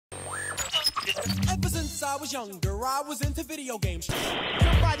Ever since I was younger, I was into video games.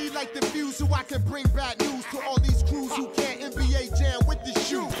 Somebody like the Fuse so I can bring bad news to all these crews who can't NBA jam with the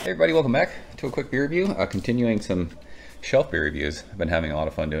shoe. Hey everybody, welcome back to a quick beer review. Continuing some shelf beer reviews. I've been having a lot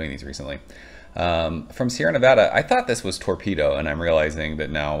of fun doing these recently. From Sierra Nevada, I thought this was Torpedo, and I'm realizing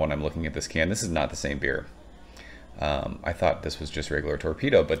that now when I'm looking at this can, this is not the same beer. I thought this was just regular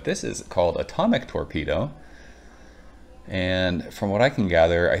Torpedo, but this is called Atomic Torpedo. And from what I can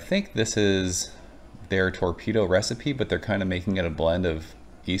gather, I think this is their Torpedo recipe, but they're kind of making it a blend of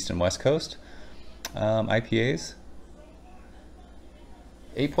East and West Coast IPAs.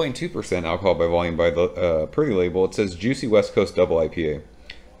 8.2% alcohol by volume by the per the label. It says Juicy West Coast Double IPA.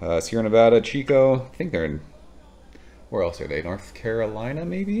 Sierra Nevada, Chico. I think they're in, where else are they? North Carolina,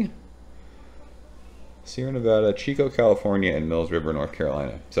 maybe? Sierra Nevada, Chico, California, and Mills River, North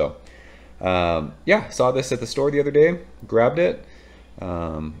Carolina. So, yeah, saw this at the store the other day, grabbed it.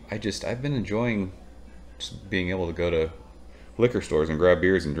 I've been enjoying just being able to go to liquor stores and grab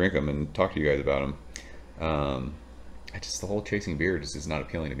beers and drink them and talk to you guys about them. The whole chasing beer just is not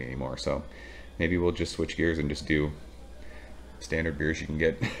appealing to me anymore. So maybe we'll just switch gears and just do standard beers you can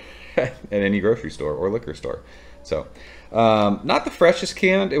get at any grocery store or liquor store. So, not the freshest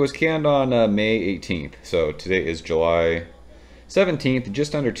canned. It was canned on May 18th. So today is July 17th,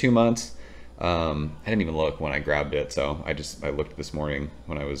 just under 2 months. I didn't even look when I grabbed it. So I looked this morning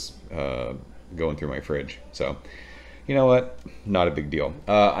when I was going through my fridge. So, you know what? Not a big deal.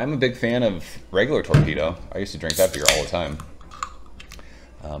 I'm a big fan of regular Torpedo. I used to drink that beer all the time.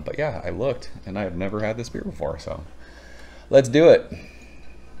 But yeah, I looked and I've never had this beer before. So let's do it.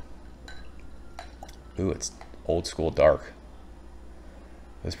 Ooh, it's old school dark.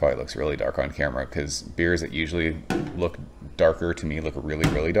 This probably looks really dark on camera because beers that usually look darker to me look really,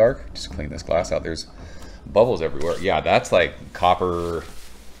 really dark. Just clean this glass out. There's bubbles everywhere. Yeah, that's like copper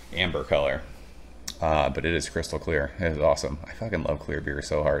amber color. But it is crystal clear. It is awesome. I fucking love clear beer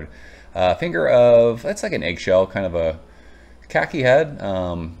so hard. Finger of, that's like an eggshell, kind of a khaki head.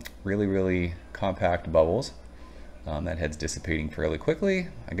 Really, really compact bubbles. That head's dissipating fairly quickly.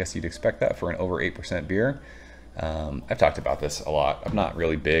 I guess you'd expect that for an over 8% beer. I've talked about this a lot. I'm not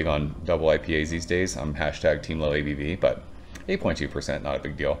really big on double IPAs these days. I'm hashtag Team Low ABV, but 8.2%, not a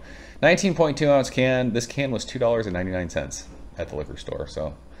big deal. 19.2 ounce can. This can was $2.99 at the liquor store,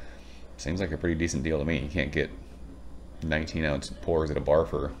 so seems like a pretty decent deal to me. You can't get 19 ounce pours at a bar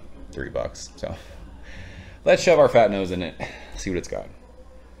for $3. So let's shove our fat nose in it, see what it's got.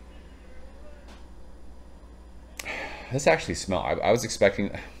 This actually smells, I was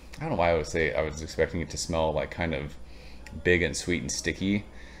expecting, I don't know why I would say I was expecting it to smell like kind of big and sweet and sticky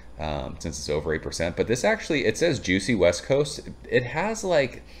since it's over 8%, but this actually, it says Juicy West Coast. It has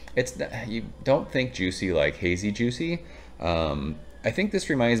like, you don't think juicy like hazy juicy. I think this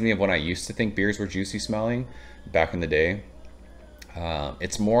reminds me of when I used to think beers were juicy smelling back in the day.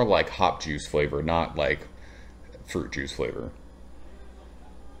 It's more like hop juice flavor, not like fruit juice flavor.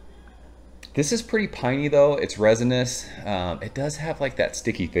 This is pretty piney though. It's resinous. It does have like that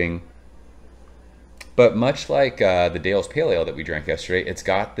sticky thing. But much like the Dale's Pale Ale that we drank yesterday, it's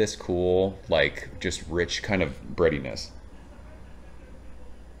got this cool, like just rich kind of breadiness.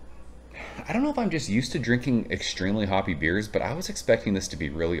 I don't know if I'm just used to drinking extremely hoppy beers, but I was expecting this to be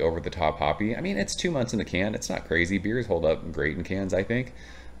really over the top hoppy. I mean, it's 2 months in the can. It's not crazy. Beers hold up great in cans, I think.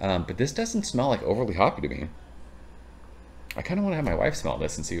 But this doesn't smell like overly hoppy to me. I kind of want to have my wife smell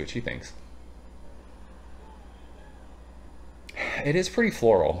this and see what she thinks. It is pretty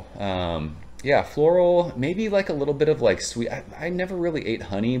floral. Yeah, floral, maybe like a little bit of like sweet. I never really ate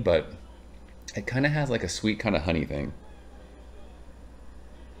honey, but it kind of has like a sweet kind of honey thing.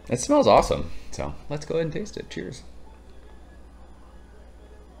 It smells awesome. So let's go ahead and taste it. Cheers.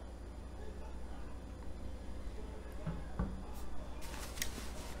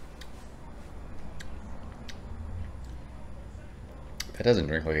 That doesn't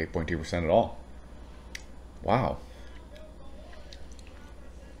drink like 8.2% at all. Wow.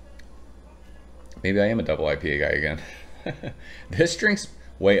 Maybe I am a double IPA guy again. This drink's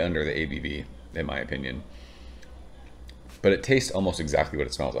way under the ABV, in my opinion. But it tastes almost exactly what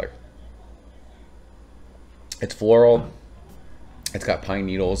it smells like. It's floral. It's got pine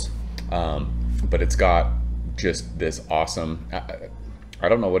needles. But it's got just this awesome... I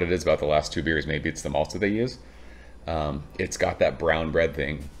don't know what it is about the last two beers. Maybe it's the malts that they use. It's got that brown bread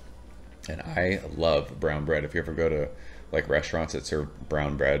thing. And I love brown bread. If you ever go to like restaurants that serve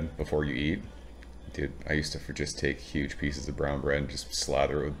brown bread before you eat, dude, I used to just take huge pieces of brown bread and just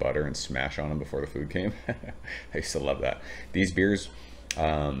slather it with butter and smash on them before the food came. I used to love that. These beers,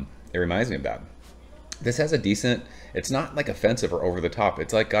 it reminds me of that. This has a decent, it's not like offensive or over the top.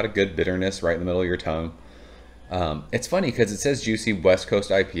 It's like got a good bitterness right in the middle of your tongue. It's funny because it says juicy West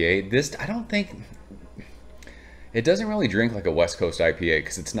Coast IPA. This, I don't think, it doesn't really drink like a West Coast IPA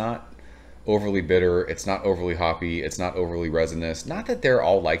because it's not overly bitter. It's not overly hoppy. It's not overly resinous. Not that they're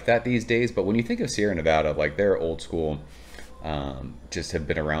all like that these days, but when you think of Sierra Nevada, like they're old school, just have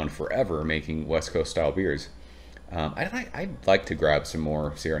been around forever making West Coast style beers. I'd like to grab some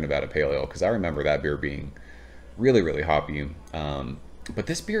more Sierra Nevada Pale Ale because I remember that beer being really, really hoppy. But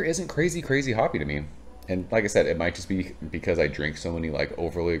this beer isn't crazy hoppy to me. And like I said, it might just be because I drink so many like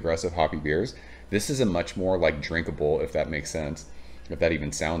overly aggressive hoppy beers. This is a much more like drinkable, if that makes sense, if that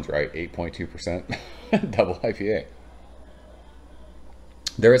even sounds right, 8.2% double IPA.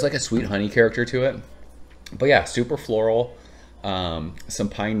 There is like a sweet honey character to it. But yeah, super floral, some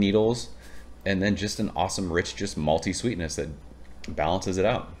pine needles, and then just an awesome, rich, just malty sweetness that balances it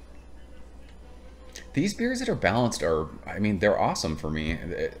out. These beers that are balanced are, I mean, they're awesome for me.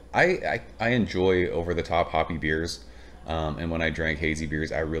 I enjoy over-the-top hoppy beers, and when I drank hazy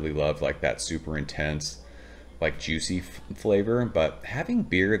beers, I really loved like that super intense, like juicy flavor. But having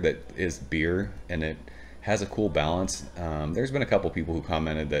beer that is beer and it has a cool balance. There's been a couple people who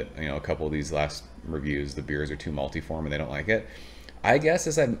commented that, you know, a couple of these last reviews, the beers are too malty for them and they don't like it. I guess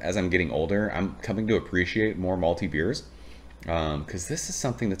as I'm getting older, I'm coming to appreciate more malty beers, because this is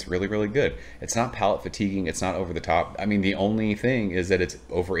something that's really, really good. It's not palate fatiguing. It's not over the top. I mean, the only thing is that it's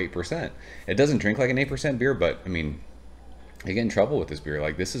over 8%. It doesn't drink like an 8% beer, but I mean, I get in trouble with this beer.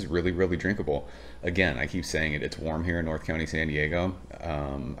 Like, this is really, really drinkable. Again, I keep saying it. It's warm here in North County, San Diego.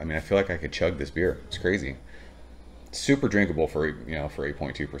 I mean, I feel like I could chug this beer. It's crazy. Super drinkable for, you know, for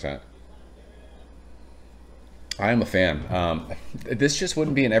 8.2%. I am a fan. This just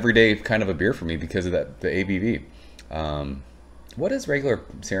wouldn't be an everyday kind of a beer for me because of that, the ABV. What is regular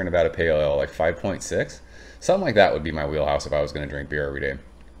Sierra Nevada Pale Ale, like 5.6? Something like that would be my wheelhouse if I was going to drink beer every day.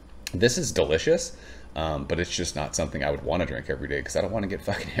 This is delicious, but it's just not something I would want to drink every day because I don't want to get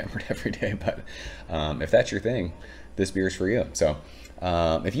fucking hammered every day. But if that's your thing, this beer is for you. So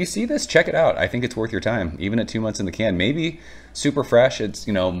if you see this, check it out. I think it's worth your time, even at 2 months in the can. Maybe super fresh. It's,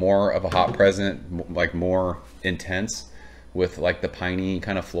 you know, more of a hop present, like more intense with like the piney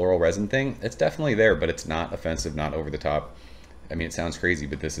kind of floral resin thing. It's definitely there, but it's not offensive, not over the top. I mean, it sounds crazy,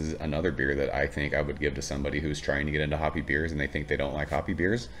 but this is another beer that I think I would give to somebody who's trying to get into hoppy beers and they think they don't like hoppy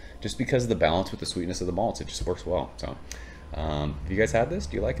beers, just because of the balance with the sweetness of the malts. It just works well. So if you guys had this,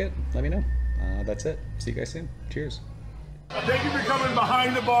 do you like it? Let me know. That's it. See you guys soon. Cheers. Thank you for coming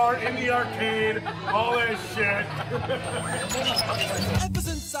behind the bar, in the arcade, all that shit. Ever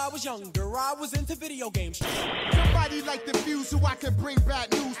since I was younger, I was into video games. Somebody like the fuse so I can bring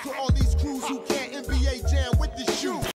bad news to all these crews who can't NBA jam with the shoe.